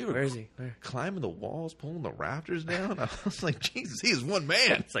like, dude, where is he? Where? Climbing the walls, pulling the rafters down. I was like, Jesus, he is one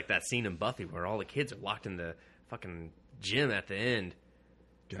man. It's like that scene in Buffy where all the kids are locked in the fucking gym at the end.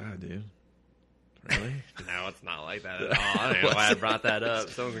 God, dude. Really? No, it's not like that at all. I don't know why I brought that up.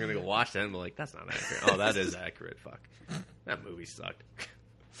 Someone's going to go watch that and be like, that's not accurate. Oh, that is accurate. Fuck. That movie sucked.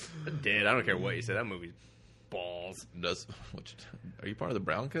 It did. I don't care what you said. That movie's balls. Are you part of the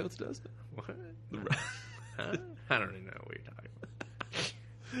Brown Coats, Dustin? What? Huh? I don't even know what you're talking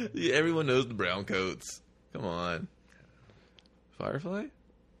about. Yeah, everyone knows the Brown Coats. Come on. Firefly?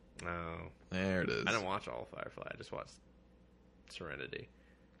 Oh. There it is. I didn't watch all of Firefly. I just watched Serenity.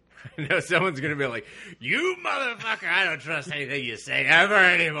 I know someone's going to be like, you motherfucker, I don't trust anything you say ever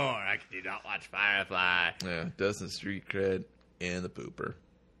anymore. I do not watch Firefly. Yeah, Dustin street cred and the pooper.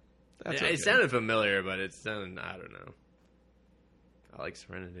 That's It okay. sounded familiar, but it sounded, I don't know. I like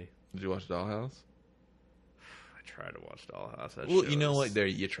Serenity. Did you watch Dollhouse? I tried to watch Dollhouse. Well, you know what? There,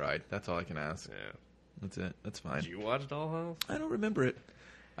 you tried. That's all I can ask. Yeah. That's it. That's fine. Did you watch Dollhouse? I don't remember it.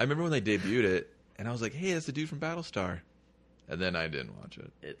 I remember when they debuted it, and I was like, hey, that's the dude from Battlestar. And then I didn't watch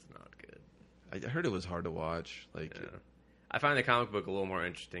it. It's not good. I heard it was hard to watch. Like, Yeah. I find the comic book a little more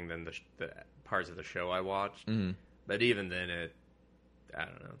interesting than the parts of the show I watched. mhm. But even then, I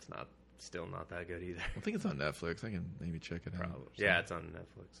don't know. It's still not that good either. I think it's on Netflix. I can maybe check it out. Probably. Yeah, it's on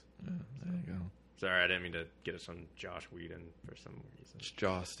Netflix. Yeah, there you go. Sorry, I didn't mean to get us on Josh Whedon for some reason. It's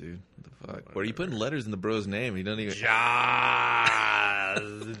Joss, dude. What the fuck? What are you putting letters in the bro's name? He doesn't even. Joss.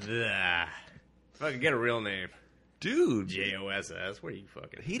 Fucking get a real name. Dude. Joss. What are you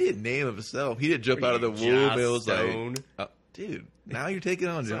fucking? He didn't name himself. He didn't jump What out are of the you, womb. Joss It was Stone? like, dude, now you're taking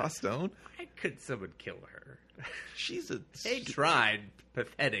on Joss Stone? Why could someone kill her? She's a. They tried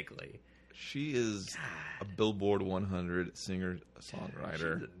pathetically. She is a Billboard 100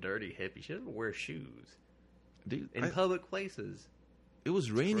 singer-songwriter. She's a dirty hippie. She doesn't wear shoes Dude, in public places. it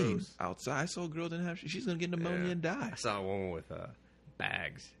was raining gross. outside. I saw a girl didn't have. She's gonna get pneumonia and die. I saw a woman with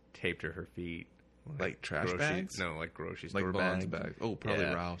bags taped to her feet. Like trash grocery- bags? No, like grocery Like store Bonds bags. bags. Oh, probably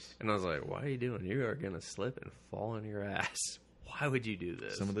Yeah. Ralph's. And I was like, "What are you doing? You are gonna slip and fall on your ass." Why would you do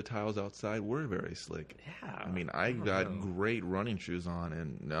this? Some of the tiles outside were very slick. Yeah. I mean, I got great running shoes on,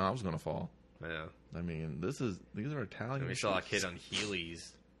 and no, I was going to fall. Yeah. I mean, these are Italian. We saw a kid on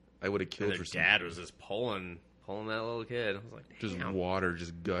Heelys. I would have killed Their for some. dad was just pulling that little kid. I was like, Just damn. water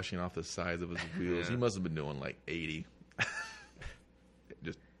just gushing off the sides of his wheels. Yeah. He must have been doing like 80.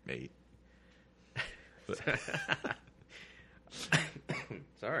 Just 8.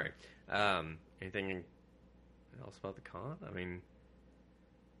 Sorry. Anything else about the con? I mean,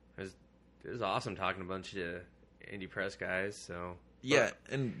 it was awesome talking to a bunch of indie press guys. So Yeah,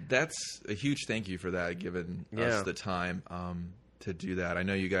 and that's a huge thank you for that, giving us the time to do that. I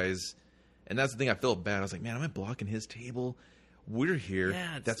know you guys, and that's the thing. I felt bad. I was like, man, am I blocking his table? We're here.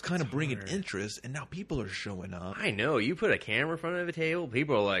 Yeah, that's kind of bringing hard. interest, and now people are showing up. I know you put a camera in front of the table.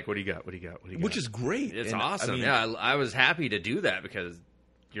 People are like, "What do you got? What do you got? What do you got?" Which is great. It's And, awesome. I mean, yeah, I was happy to do that because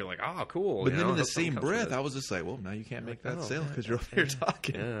you're like, "Oh, cool." But you then know, in the hope someone same comes to breath, this. I was just like, well, now you can't make that oh, sale yeah, because you're over here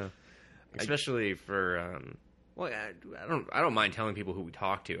talking. Yeah, especially for well, I don't mind telling people who we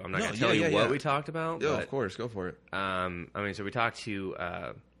talked to. I'm not going to tell you what we talked about. Yeah, but, of course, go for it. I mean, so we talked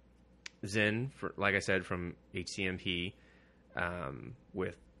to Zen, like I said, from HCMP,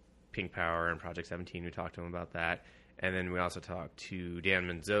 with Pink Power and Project 17. We talked to him about that. And then we also talked to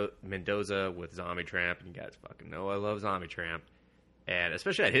Dan Mendoza with Zombie Tramp. And you guys fucking know I love Zombie Tramp. And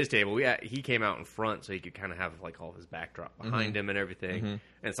especially at his table, he came out in front so he could kind of have like all his backdrop behind him and everything. Mm-hmm.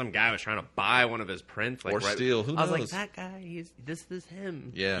 And some guy was trying to buy one of his prints, like, or steal. Who knows? I was like, that guy, this is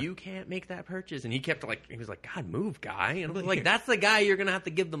him. Yeah, you can't make that purchase. And he kept he was like, God, move, guy. And I'm like, that's the guy you're gonna have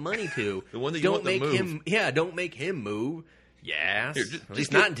to give the money to. The one that you don't want make to move. him. Yeah, don't make him move. Yes. Here, At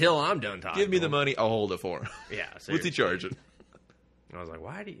least not until I'm done talking. Give me the money. I'll hold it for him. Yeah. What's he charging? I was like,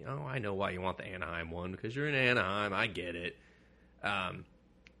 why do you? Oh, I know why you want the Anaheim one because you're in Anaheim. I get it. And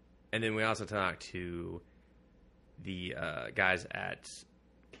then we also talked to the guys at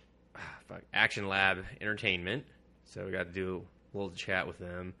Action Lab Entertainment. So we got to do a little chat with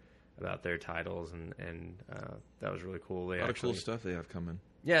them about their titles, and that was really cool. They a lot of cool stuff they have coming.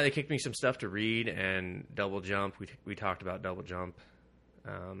 Yeah, they kicked me some stuff to read, and Double Jump. We talked about Double Jump.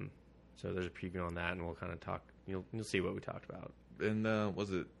 So there's a preview on that, and we'll kind of talk. You'll see what we talked about. And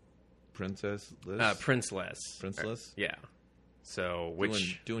was it Princess Liz? Princeless. Princeless? Yeah. So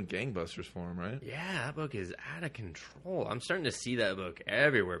doing gangbusters for him, right? Yeah, that book is out of control. I'm starting to see that book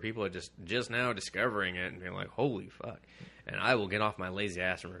everywhere. People are just now discovering it and being like, "Holy fuck!" And I will get off my lazy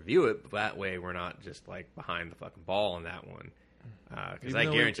ass and review it. But that way, we're not just like behind the fucking ball on that one. Because I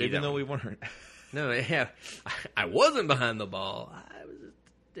guarantee, even though we weren't. No, yeah, I wasn't behind the ball. I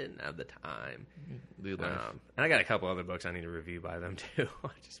didn't have the time. And I got a couple other books I need to review by them too.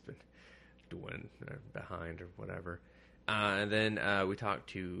 I've just been doing behind or whatever. And then we talked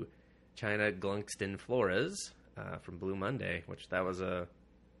to China Glunkston Flores from Blue Monday, which that was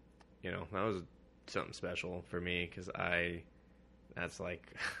something special for me because that's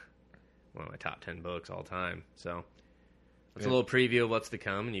like one of my top 10 books all time. So it's a little preview of what's to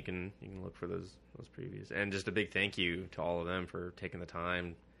come, and you can look for those previews. And just a big thank you to all of them for taking the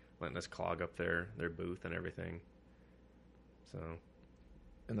time, letting us clog up their booth and everything. So.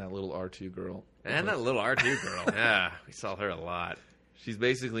 And that little R2 girl. And that little R2 girl. Yeah, we saw her a lot. She's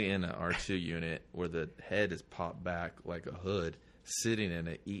basically in an R2 unit where the head is popped back like a hood, sitting in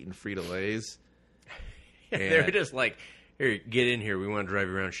it, eating Frito-Lays. They were just like, here, get in here. We want to drive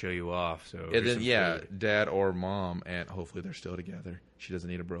you around and show you off. So and then, dad or mom, and hopefully they're still together. She doesn't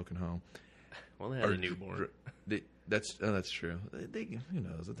need a broken home. Well, they had a newborn. That's true. Who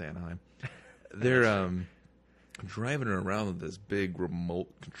knows? It's Anaheim. They're driving her around with this big remote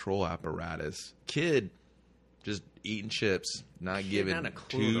control apparatus. Kid just eating chips, not giving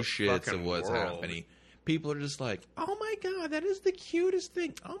two shits of what's happening. People are just like, oh my God, that is the cutest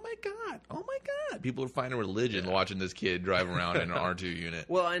thing. Oh my God. People are finding religion watching this kid drive around in an R2 unit.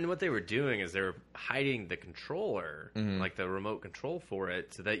 Well, and what they were doing is they were hiding the controller, like the remote control for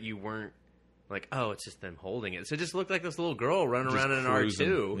it, so that you weren't like, oh, it's just them holding it. So it just looked like this little girl running around in an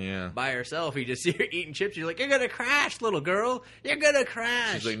R2 by herself. You just see her eating chips. You're like, you're going to crash, little girl. You're going to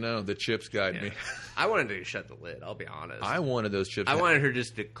crash. She's like, no, the chips guide me. I wanted to shut the lid, I'll be honest. I wanted those chips. I wanted her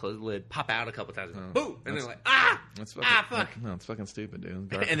just to close the lid, pop out a couple times, boom, and then like, fuck. No, it's fucking stupid,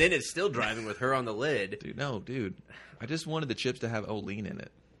 dude. And then it's still driving with her on the lid. Dude. I just wanted the chips to have Olean in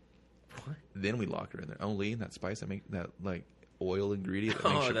it. What? Then we lock her in there. Olean, that spice that make that like oil ingredient.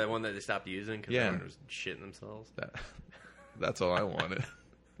 That that one that they stopped using because everyone was shitting themselves. That's all I wanted.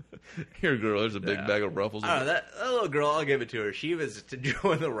 Here, girl, there's a big bag of Ruffles. Oh, that little girl, I'll give it to her. She was to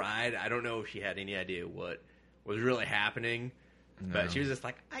join the ride. I don't know if she had any idea what was really happening, but she was just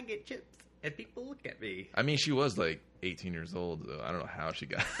like, I get chips. And people look at me. I mean, she was like 18 years old, though. I don't know how she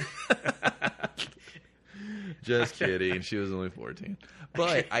got. Just kidding. She was only 14.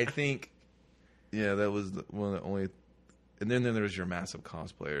 But I think, yeah, that was one of the only. And then there was your massive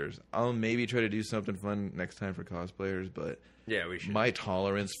cosplayers. I'll maybe try to do something fun next time for cosplayers, but yeah, we should. My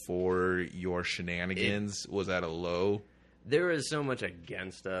tolerance for your shenanigans was at a low. There is so much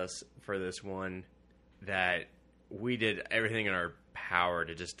against us for this one that we did everything in our power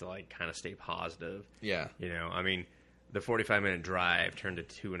to just like kind of stay positive. Yeah. You know, I mean, the 45-minute drive turned to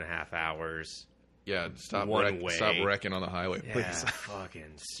 2.5 hours. Yeah, stop wrecking on the highway, please. Yeah,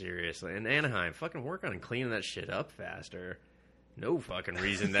 fucking seriously. And Anaheim, fucking work on cleaning that shit up faster. No fucking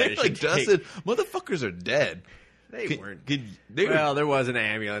reason that it should Dustin, motherfuckers are dead. They weren't. There was an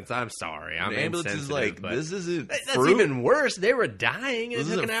ambulance. I'm sorry. I'm ambulance is like, this isn't That's fruit. Even worse. They were dying, and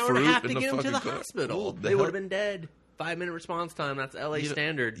it took an hour and a half to get them to the hospital. They would have been dead. 5-minute response time. That's LA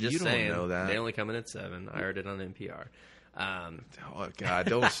standard. Just saying. Don't know that. They only come in at 7. I heard it on NPR. Oh God!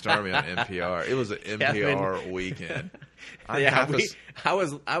 Don't start me on NPR. It was an NPR weekend.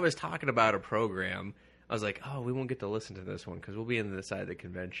 I was talking about a program. I was like, oh, we won't get to listen to this one because we'll be on the side of the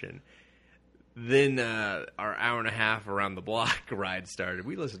convention. Then our hour and a half around the block ride started.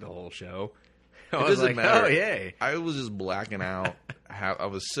 We listened to the whole show. It doesn't matter. Oh, yay. I was just blacking out. I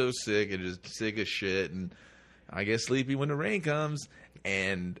was so sick and just sick as shit, and I get sleepy when the rain comes.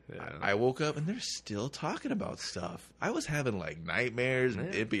 And I woke up and they're still talking about stuff. I was having like nightmares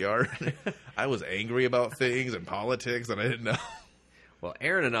and NPR. I was angry about things and politics, and I didn't know. Well,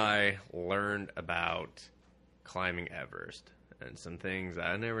 Aaron and I learned about climbing Everest and some things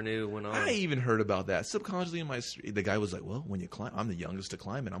I never knew went on. I even heard about that subconsciously in my. The guy was like, "Well, when you climb, I'm the youngest to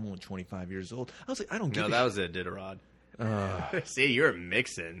climb it. I'm only 25 years old." I was like, "I don't get." No, that was a Iditarod. See, you're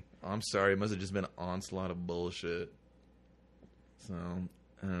mixing. I'm sorry. It must have just been an onslaught of bullshit. So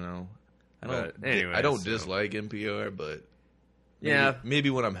I don't know. I don't dislike NPR, but maybe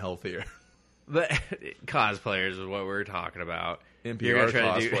when I'm healthier. But cosplayers is what we're talking about. NPR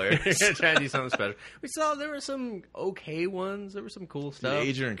cosplayers. You're gonna try to do something special. We saw there were some okay ones. There was some cool stuff.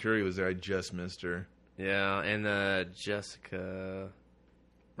 Adrian Curry was there. I just missed her. Yeah, and Jessica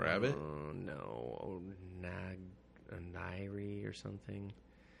Rabbit. Nairi or something.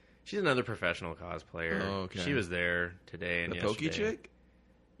 She's another professional cosplayer. Oh, okay. She was there today and the yesterday. Pokey chick?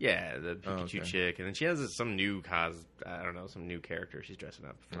 Yeah, the Pikachu chick. And then she has some new some new character she's dressing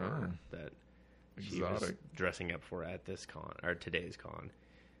up for that she was dressing up for at this con, or today's con.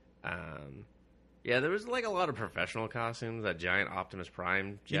 Yeah, there was like a lot of professional costumes. That giant Optimus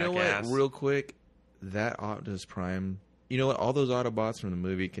Prime jackass. You know what? Real quick, that Optimus Prime... You know what? All those Autobots from the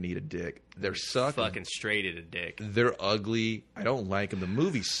movie can eat a dick. They're sucking. Fucking straight at a dick. They're ugly. I don't like them. The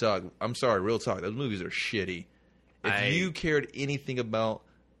movies suck. I'm sorry, real talk. Those movies are shitty. If you cared anything about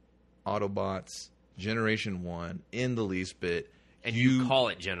Autobots, Generation 1, in the least bit... And you call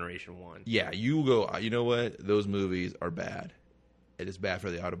it Generation 1. Yeah, you go, you know what? Those movies are bad. It is bad for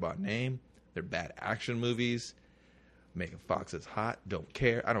the Autobot name. They're bad action movies. Megan Fox is hot. Don't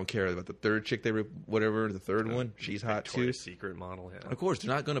care. I don't care about the third chick the third one. She's hot too. Victoria's Secret model, yeah. Of course,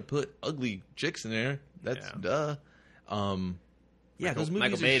 they're not going to put ugly chicks in there. That's duh. Those movies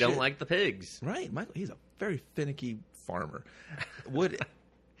Michael Bay don't like the pigs. Right. Michael, he's a very finicky farmer.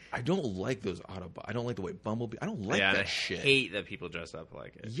 I don't like those Autobots. I don't like the way Bumblebee... I don't like that shit. I hate that people dress up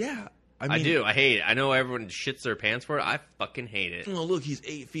like it. Yeah. I do. I hate it. I know everyone shits their pants for it. I fucking hate it. Oh, look, he's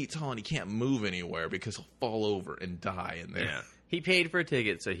 8 feet tall and he can't move anywhere because he'll fall over and die in there. Yeah. He paid for a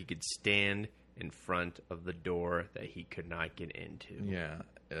ticket so he could stand in front of the door that he could not get into. Yeah.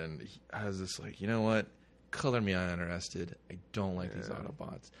 And I was just like, you know what? Color me uninterested. I don't like these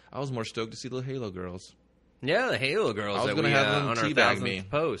Autobots. I was more stoked to see the Halo girls. Yeah, the Halo girls I was going to have them on our teabag me.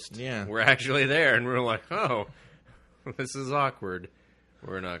 Post. Yeah. We're actually there, and we're like, oh, this is awkward.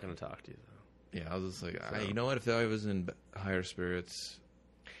 We're not going to talk to you, though. Yeah, I was just like, you know what? If I was in higher spirits,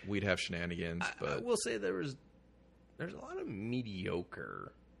 we'd have shenanigans. But I will say there's a lot of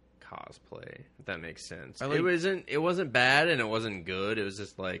mediocre cosplay, if that makes sense. It wasn't bad and it wasn't good. It was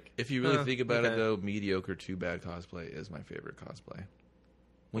just like... If you really think about it, though, mediocre to bad cosplay is my favorite cosplay.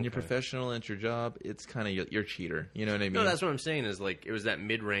 When you're professional at your job, it's kind of you're a cheater. You know what I mean? No, that's what I'm saying is like it was that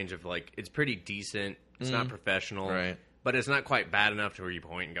mid-range of like it's pretty decent. It's not professional. Right. But it's not quite bad enough to where you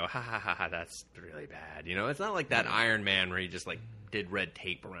point and go, ha, ha, ha, ha, that's really bad. You know, it's not like that Iron Man where he just, like, did red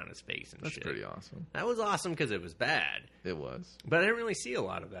tape around his face and that's shit. That's pretty awesome. That was awesome because it was bad. It was. But I didn't really see a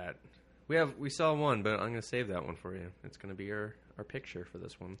lot of that. We saw one, but I'm going to save that one for you. It's going to be our picture for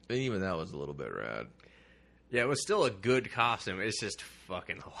this one. And even that was a little bit rad. Yeah, it was still a good costume. It's just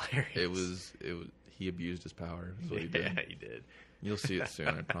fucking hilarious. It was he abused his power. Is what he did. Yeah, he did. You'll see it soon,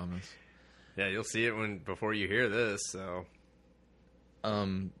 I promise. Yeah, you'll see it before you hear this. So,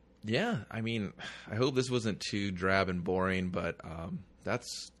 yeah. I mean, I hope this wasn't too drab and boring, but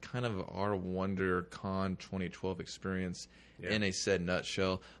that's kind of our WonderCon 2012 experience in a said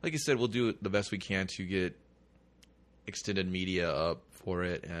nutshell. Like I said, we'll do the best we can to get extended media up for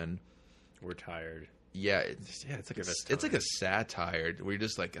it, and we're tired. Yeah, it's like a satire where you're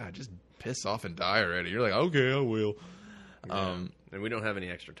just like, God, just piss off and die already. You're like, okay, I will. Yeah. And we don't have any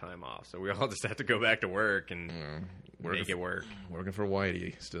extra time off, so we all just have to go back to work and make it work. Working for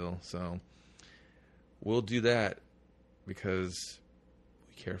Whitey still, so we'll do that because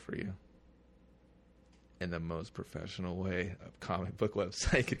we care for you in the most professional way a comic book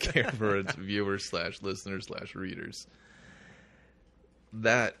website could care for its viewers / listeners / readers.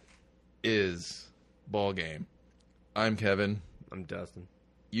 That is Ball Game. I'm Kevin. I'm Dustin.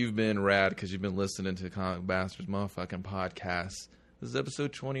 You've been rad because you've been listening to Comic Bastards motherfucking podcast. This is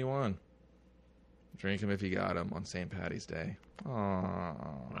episode 21. Drink 'em if you got 'em on St. Patty's Day. Aww.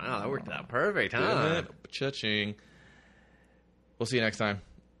 Wow, that worked out perfect, huh? Cha-ching. We'll see you next time.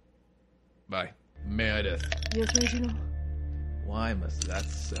 Bye. Meredith. Yes, Reginald? Why must that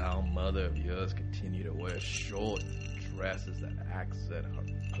sow mother of yours continue to wear short dresses that accent her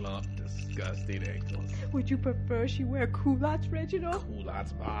plump, disgusting ankles? Would you prefer she wear culottes, Reginald?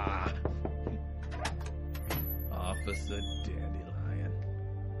 Culottes, bah. Officer Dandelion.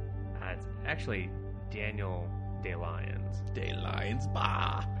 It's actually Daniel DeLions. DeLions,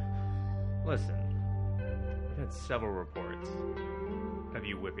 bah. Listen, I've had several reports of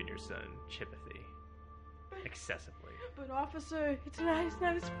you whipping your son, Chipothy, excessively. But officer, it's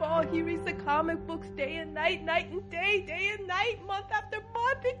not his fault. He reads the comic books day and night and day and night, month after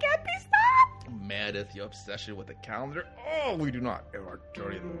month. It can't be stopped. Meredith, your obsession with the calendar. Oh, we do not air our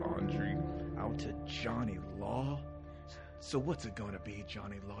dirty laundry out to Johnny Law. So what's it gonna be,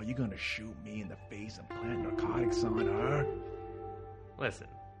 Johnny Law? You gonna shoot me in the face and plant narcotics on her? Listen,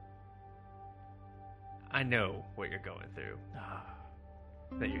 I know what you're going through.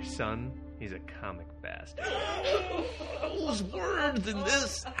 That your son, he's a comic bastard. Those words in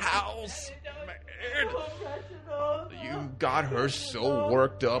this house, man. You got her so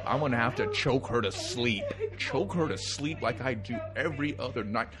worked up, I'm gonna have to choke her to sleep. Choke her to sleep like I do every other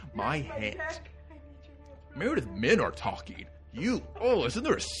night. My hands. Meredith, men are talking. Isn't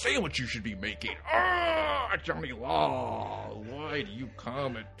there a sandwich you should be making? Johnny Law, why do you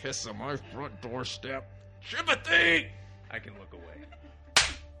come and piss on my front doorstep? Chipothy! I can look away.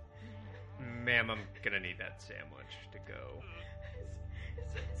 Ma'am, I'm gonna need that sandwich to go.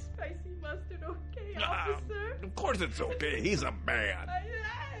 Is spicy mustard okay, officer? Of course it's okay. He's a man.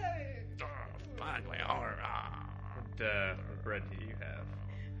 What bread do you have?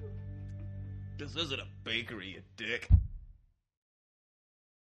 This isn't a bakery, you dick.